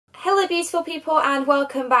Hello beautiful people and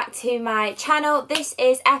welcome back to my channel. This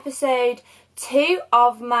is episode 2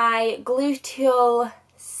 of my glute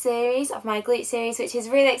series, which is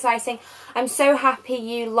really exciting. I'm so happy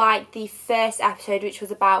you liked the first episode, which was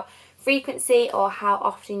about frequency or how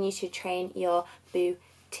often you should train your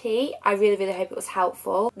booty. I really hope it was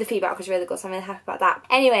helpful. The feedback was really good, so I'm really happy about that.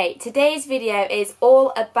 Anyway, today's video is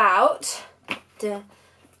all about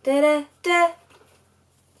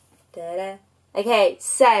Okay,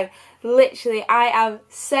 so literally I am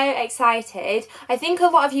so excited. I think a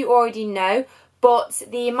lot of you already know, but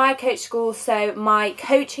the My Coach School, so my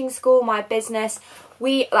coaching school, my business,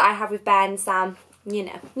 that I have with Ben, Sam, you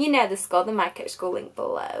know the school, the My Coach School link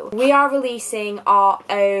below. We are releasing our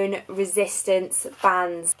own resistance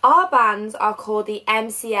bands. Our bands are called the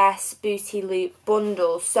MCS Booty Loop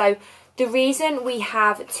bundle. So the reason we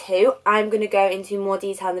have 2, I'm going to go into more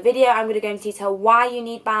detail in the video. I'm going to go into detail why you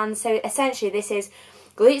need bands. So essentially this is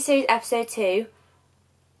Glute Series episode 2,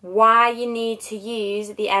 why you need to use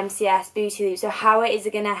the MCS Booty Loop. So how it is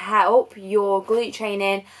going to help your glute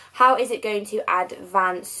training, how is it going to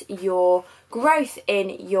advance your growth in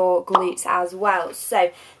your glutes as well.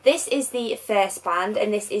 So this is the first band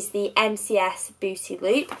and this is the MCS Booty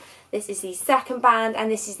Loop. This is the second band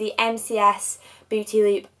and this is the MCS Booty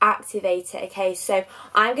Loop Activator. Okay, so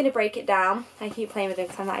I'm going to break it down. I keep playing with it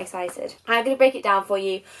because I'm that excited. I'm going to break it down for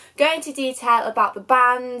you, go into detail about the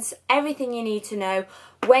bands, everything you need to know,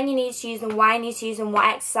 when you need to use them, why you need to use them, what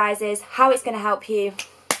exercises, how it's going to help you.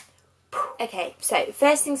 Okay, so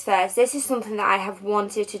first things first, this is something that I have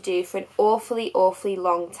wanted to do for an awfully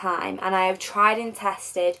long time, and I have tried and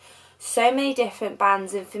tested so many different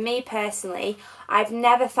bands, and for me personally, I've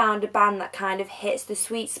never found a band that kind of hits the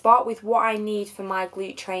sweet spot with what I need for my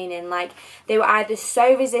glute training. Like, they were either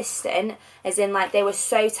so resistant, as in like they were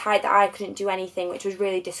so tight that I couldn't do anything, which was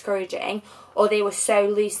really discouraging, or they were so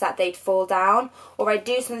loose that they'd fall down, or I'd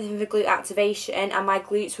do something for glute activation and my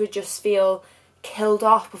glutes would just feel killed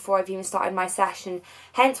off before I've even started my session,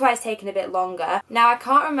 hence why it's taken a bit longer. Now, I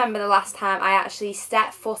can't remember the last time I actually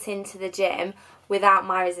stepped foot into the gym without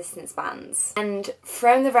my resistance bands, and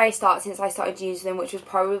from the very start, since I started using them, which was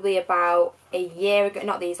probably about a year ago,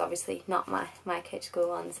 not these obviously, not my Coach School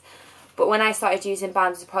ones, but when I started using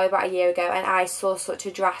bands it was probably about a year ago, and I saw such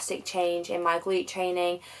a drastic change in my glute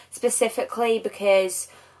training, specifically because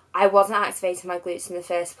I wasn't activating my glutes in the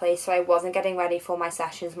first place, so I wasn't getting ready for my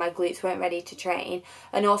sessions, my glutes weren't ready to train,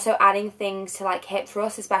 and also adding things to like hip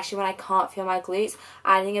thrusts, especially when I can't feel my glutes,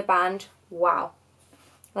 adding a band, wow,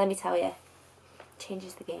 let me tell you,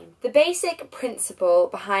 changes the game. The basic principle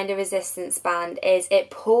behind a resistance band is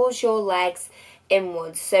it pulls your legs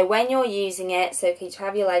inwards. So when you're using it, so if you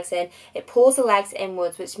have your legs in, it pulls the legs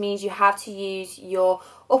inwards, which means you have to use your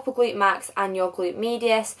upper glute max and your glute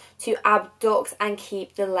medius to abduct and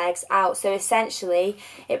keep the legs out. So essentially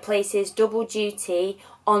it places double duty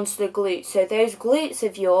onto the glutes. So those glutes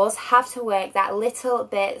of yours have to work that little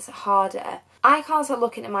bit harder. I can't stop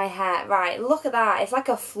looking at my hair. Right, look at that. It's like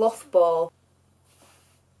a fluff ball.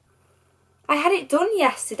 I had it done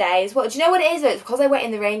yesterday as well. Do you know what it is? It's because I went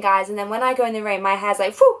in the rain, guys, and then when I go in the rain, my hair's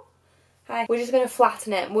like, whew. Hi. We're just going to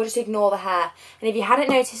flatten it. We'll just ignore the hair. And if you hadn't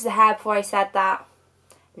noticed the hair before I said that,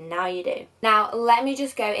 now you do. Now, let me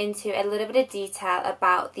just go into a little bit of detail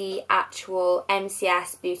about the actual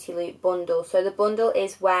MCS Booty Loop bundle. So the bundle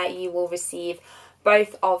is where you will receive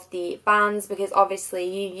both of the bands, because obviously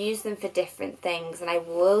you use them for different things, and I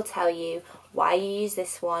will tell you why you use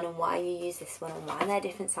this one and why you use this one and why they're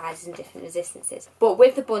different sizes and different resistances. But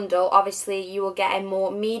with the bundle, obviously you will get a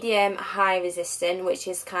more medium high resistant, which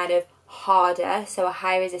is kind of harder, so a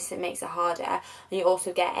high resistant makes it harder, and you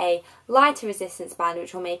also get a lighter resistance band,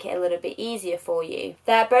 which will make it a little bit easier for you.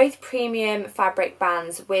 They're both premium fabric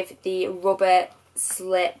bands with the rubber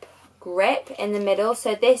slip grip in the middle,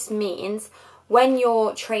 so this means when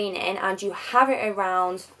you're training and you have it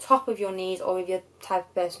around top of your knees, or if you're the type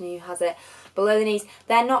of person who has it below the knees,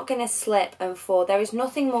 they're not going to slip and fall. There is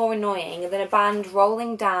nothing more annoying than a band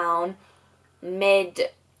rolling down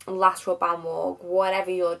mid-lateral band walk, whatever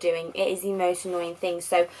you're doing. It is the most annoying thing.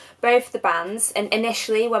 So both the bands, and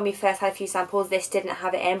initially when we first had a few samples, this didn't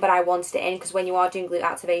have it in, but I wanted it in because when you are doing glute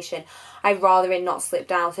activation, I'd rather it not slip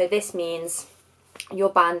down. So this means your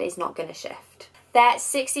band is not going to shift. They're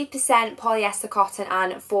 60% polyester cotton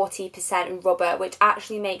and 40% rubber, which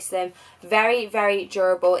actually makes them very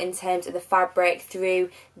durable in terms of the fabric through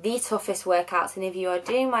the toughest workouts. And if you are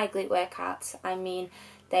doing my glute workouts, I mean,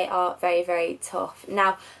 they are very tough.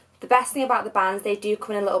 Now, the best thing about the bands, they do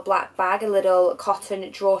come in a little black bag, a little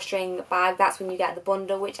cotton drawstring bag. That's when you get the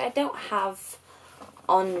bundle, which I don't have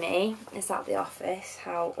on me. It's at the office.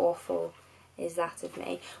 How awful is that of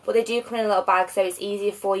me. But they do come in a little bag, so it's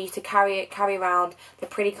easier for you to carry around. They're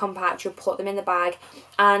pretty compact. You'll put them in the bag.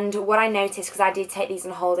 And what I noticed, because I did take these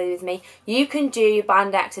on holiday with me, you can do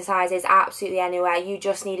band exercises absolutely anywhere. You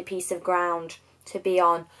just need a piece of ground to be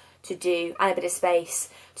on to do, and a bit of space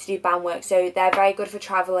to do band work. So they're very good for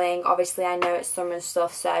travelling. Obviously I know it's summer and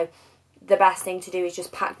stuff, so the best thing to do is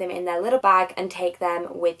just pack them in their little bag and take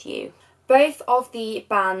them with you. Both of the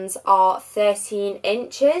bands are 13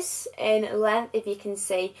 inches in length, if you can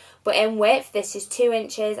see, but in width this is 2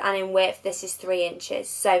 inches and in width this is 3 inches.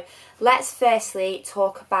 So let's firstly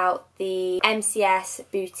talk about the MCS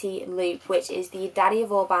Booty Loop, which is the daddy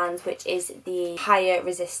of all bands, which is the higher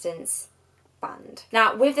resistance band.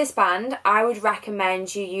 Now with this band, I would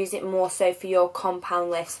recommend you use it more so for your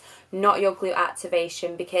compound lifts, not your glute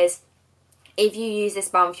activation, because if you use this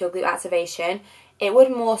band for your glute activation, it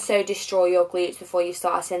would more so destroy your glutes before you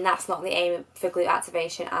start, and that's not the aim for glute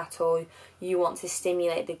activation at all. You want to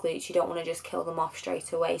stimulate the glutes, you don't want to just kill them off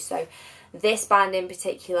straight away. So this band in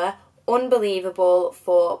particular, unbelievable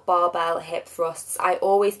for barbell hip thrusts. I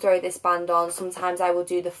always throw this band on. Sometimes I will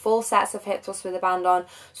do the full sets of hip thrusts with the band on,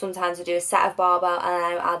 sometimes I do a set of barbell and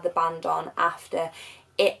then I add the band on after.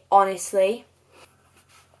 It honestly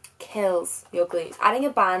kills your glutes. Adding a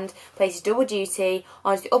band places double duty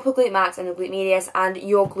onto the upper glute max and the glute medius, and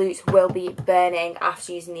your glutes will be burning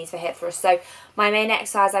after using these for hip thrusts. So my main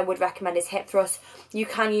exercise I would recommend is hip thrusts. You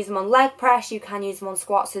can use them on leg press, you can use them on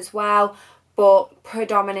squats as well, but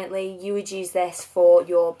predominantly you would use this for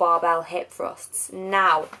your barbell hip thrusts.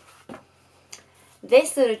 Now,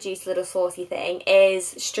 this little juicy little saucy thing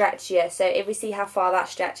is stretchier. So if we see how far that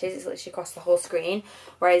stretches, it's literally across the whole screen,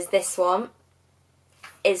 whereas this one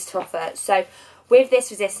is tougher. So with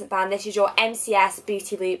this resistance band, this is your MCS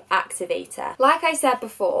Booty Loop Activator. Like I said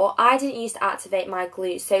before, I didn't used to activate my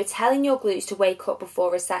glutes, so telling your glutes to wake up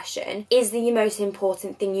before a session is the most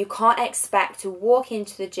important thing. You can't expect to walk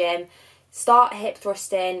into the gym, start hip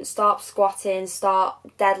thrusting, start squatting, start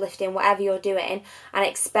deadlifting, whatever you're doing, and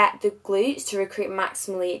expect the glutes to recruit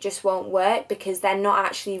maximally. It just won't work because they're not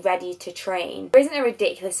actually ready to train. There isn't a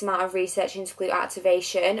ridiculous amount of research into glute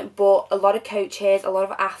activation, but a lot of coaches, a lot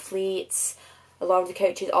of athletes, a lot of the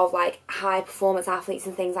coaches of like high performance athletes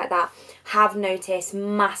and things like that have noticed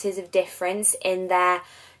masses of difference in their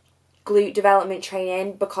glute development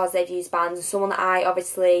training because they've used bands. And someone that I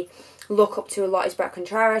obviously look up to a lot is Brett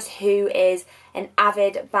Contreras, who is an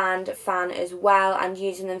avid band fan as well, and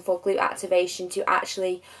using them for glute activation to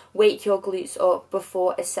actually wake your glutes up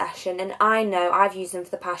before a session. And I know I've used them for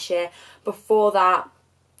the past year. Before that,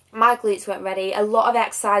 my glutes weren't ready. A lot of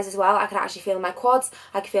exercise as well, I could actually feel in my quads,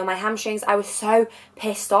 I could feel my hamstrings. I was so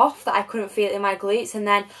pissed off that I couldn't feel it in my glutes, and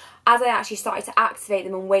then as I actually started to activate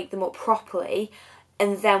them and wake them up properly,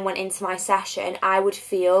 and then went into my session, I would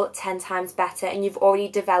feel 10 times better. And you've already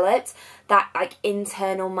developed that like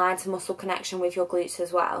internal mind to muscle connection with your glutes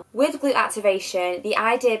as well. With glute activation, the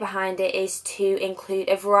idea behind it is to include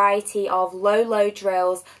a variety of low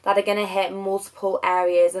drills that are going to hit multiple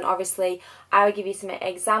areas, and obviously I will give you some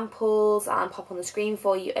examples and pop on the screen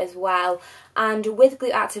for you as well. And with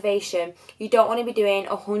glute activation, you don't want to be doing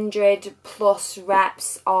 100+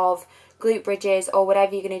 reps of glute bridges or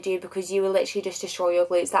whatever you're going to do, because you will literally just destroy your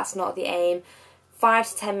glutes. That's not the aim.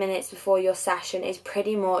 5 to 10 minutes before your session is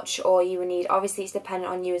pretty much all you will need. Obviously it's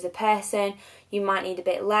dependent on you as a person. You might need a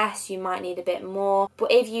bit less, you might need a bit more.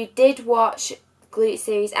 But if you did watch Glute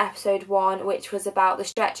Series episode 1, which was about the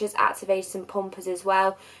stretchers, activators and pumpers as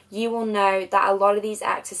well, you will know that a lot of these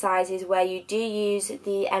exercises where you do use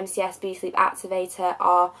the MCS Booty Loop Activator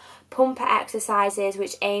are pumper exercises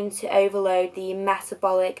which aim to overload the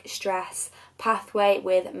metabolic stress pathway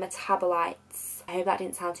with metabolites. I hope that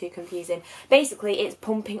didn't sound too confusing. Basically, it's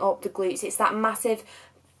pumping up the glutes. It's that massive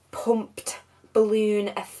pumped balloon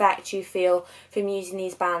effect you feel from using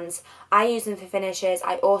these bands. I use them for finishes.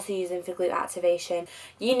 I also use them for glute activation.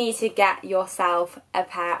 You need to get yourself a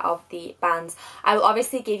pair of the bands. I will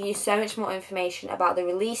obviously give you so much more information about the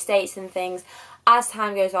release dates and things as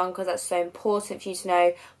time goes on, because that's so important for you to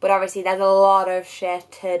know. But obviously there's a lot of shit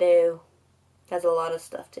to do. There's a lot of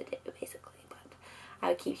stuff to do basically, but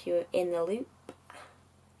I'll keep you in the loop.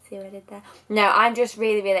 See what I did there? No, I'm just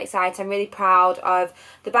really excited. I'm really proud of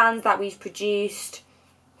the bands that we've produced.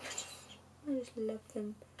 I just love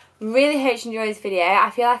them. Really hope you enjoyed this video. I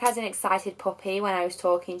feel like I was an excited puppy when I was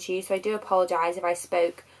talking to you, so I do apologise if I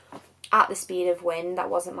spoke at the speed of wind. That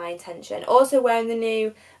wasn't my intention. Also wearing the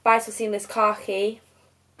new Vital Seamless khaki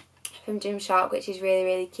from Gymshark, which is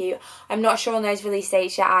really cute. I'm not sure on those release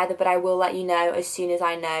dates yet either, but I will let you know as soon as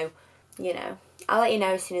I know, you know. I'll let you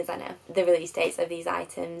know as soon as I know the release dates of these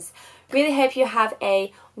items. Really hope you have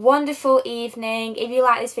a wonderful evening. If you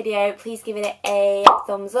like this video, please give it a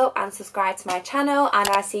thumbs up and subscribe to my channel, and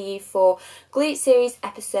I'll see you for Glute series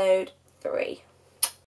episode 3.